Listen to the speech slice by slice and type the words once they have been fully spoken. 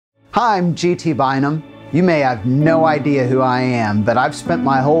Hi, I'm GT Bynum. You may have no idea who I am, but I've spent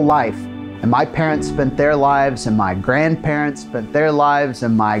my whole life, and my parents spent their lives, and my grandparents spent their lives,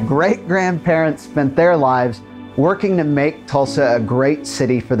 and my great-grandparents spent their lives working to make Tulsa a great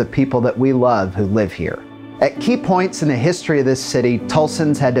city for the people that we love who live here. At key points in the history of this city,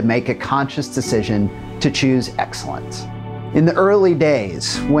 Tulsans had to make a conscious decision to choose excellence. In the early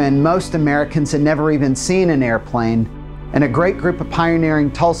days, when most Americans had never even seen an airplane, and a great group of pioneering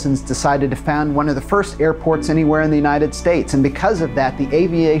Tulsans decided to found one of the first airports anywhere in the United States, and because of that, the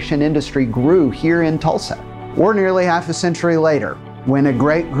aviation industry grew here in Tulsa. Or nearly half a century later, when a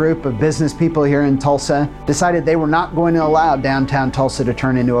great group of business people here in Tulsa decided they were not going to allow downtown Tulsa to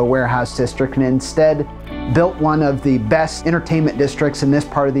turn into a warehouse district and instead built one of the best entertainment districts in this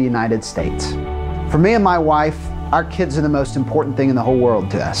part of the United States. For me and my wife, our kids are the most important thing in the whole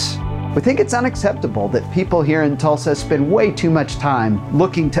world to us. We think it's unacceptable that people here in Tulsa spend way too much time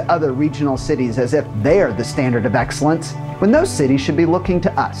looking to other regional cities as if they are the standard of excellence, when those cities should be looking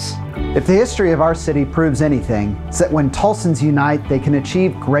to us. If the history of our city proves anything, it's that when Tulsans unite, they can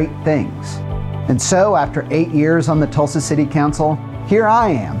achieve great things. And so, after 8 years on the Tulsa City Council, here I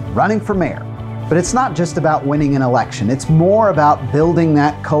am, running for mayor. But it's not just about winning an election, it's more about building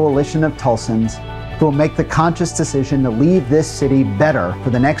that coalition of Tulsans who will make the conscious decision to leave this city better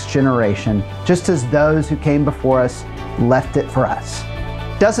for the next generation, just as those who came before us left it for us.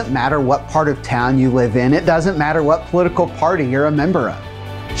 It doesn't matter what part of town you live in, it doesn't matter what political party you're a member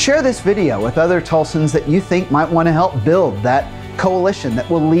of. Share this video with other Tulsans that you think might want to help build that coalition that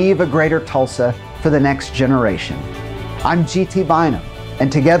will leave a greater Tulsa for the next generation. I'm GT Bynum,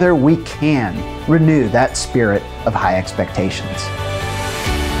 and together we can renew that spirit of high expectations.